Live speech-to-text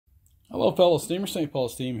Hello fellow steamers, St. Paul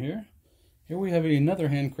Steam here. Here we have another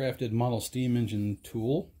handcrafted model steam engine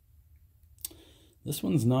tool. This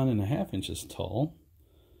one's 9.5 inches tall.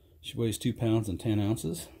 She weighs 2 pounds and 10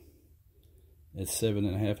 ounces. It's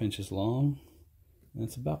 7.5 inches long. And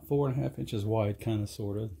it's about 4.5 inches wide, kind of,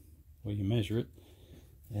 sort of, when you measure it.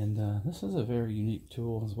 And this is a very unique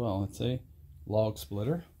tool as well. It's a log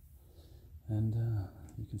splitter. And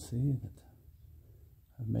you can see that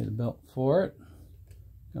I've made a belt for it.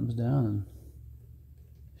 Comes down and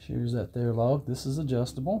shears that there log. This is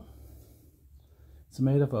adjustable. It's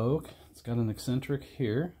made of oak. It's got an eccentric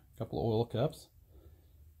here, a couple of oil cups,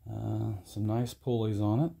 some nice pulleys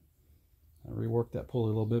on it. I reworked that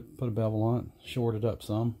pulley a little bit, put a bevel on it, shored it up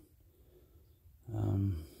some.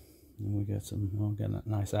 And we got a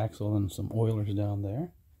nice axle and some oilers down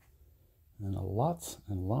there, and lots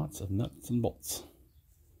and lots of nuts and bolts.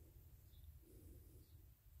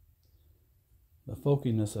 The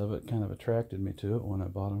folkiness of it kind of attracted me to it when I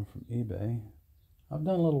bought them from eBay. I've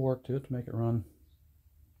done a little work to it to make it run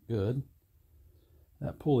good.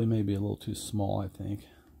 That pulley may be a little too small, I think,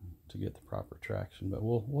 to get the proper traction, but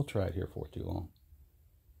we'll try it here for too long.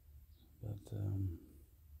 But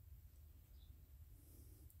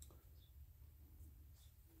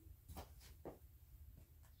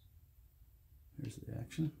here's the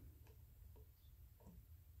action.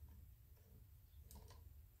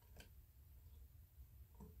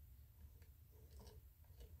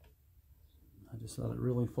 I just thought it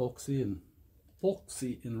really folksy and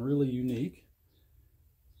really unique.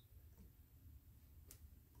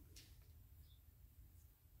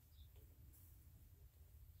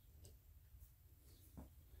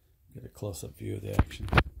 Get a close-up view of the action.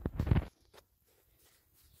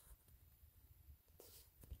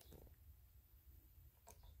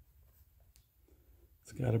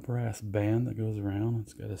 It's got a brass band that goes around.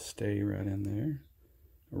 It's got a stay right in there.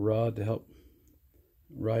 A rod to help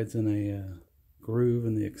rides in a groove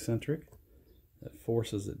in the eccentric that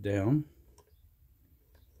forces it down.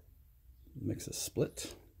 It makes a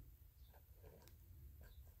split.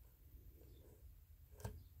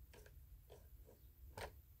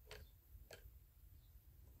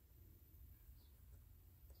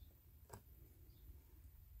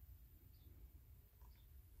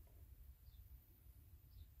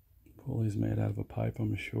 Pulley's made out of a pipe,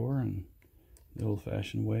 I'm sure, and the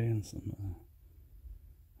old-fashioned way, and some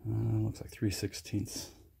looks like 3/16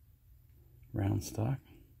 round stock.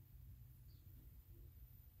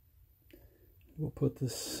 We'll put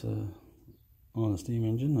this on a steam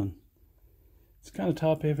engine, and it's kind of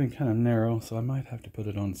top heavy and kind of narrow, so I might have to put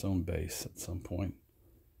it on its own base at some point,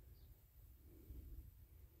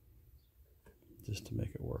 just to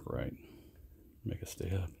make it work right, make it stay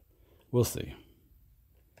up. We'll see.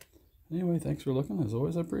 Anyway, thanks for looking. As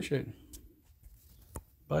always, I appreciate it.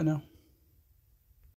 Bye now.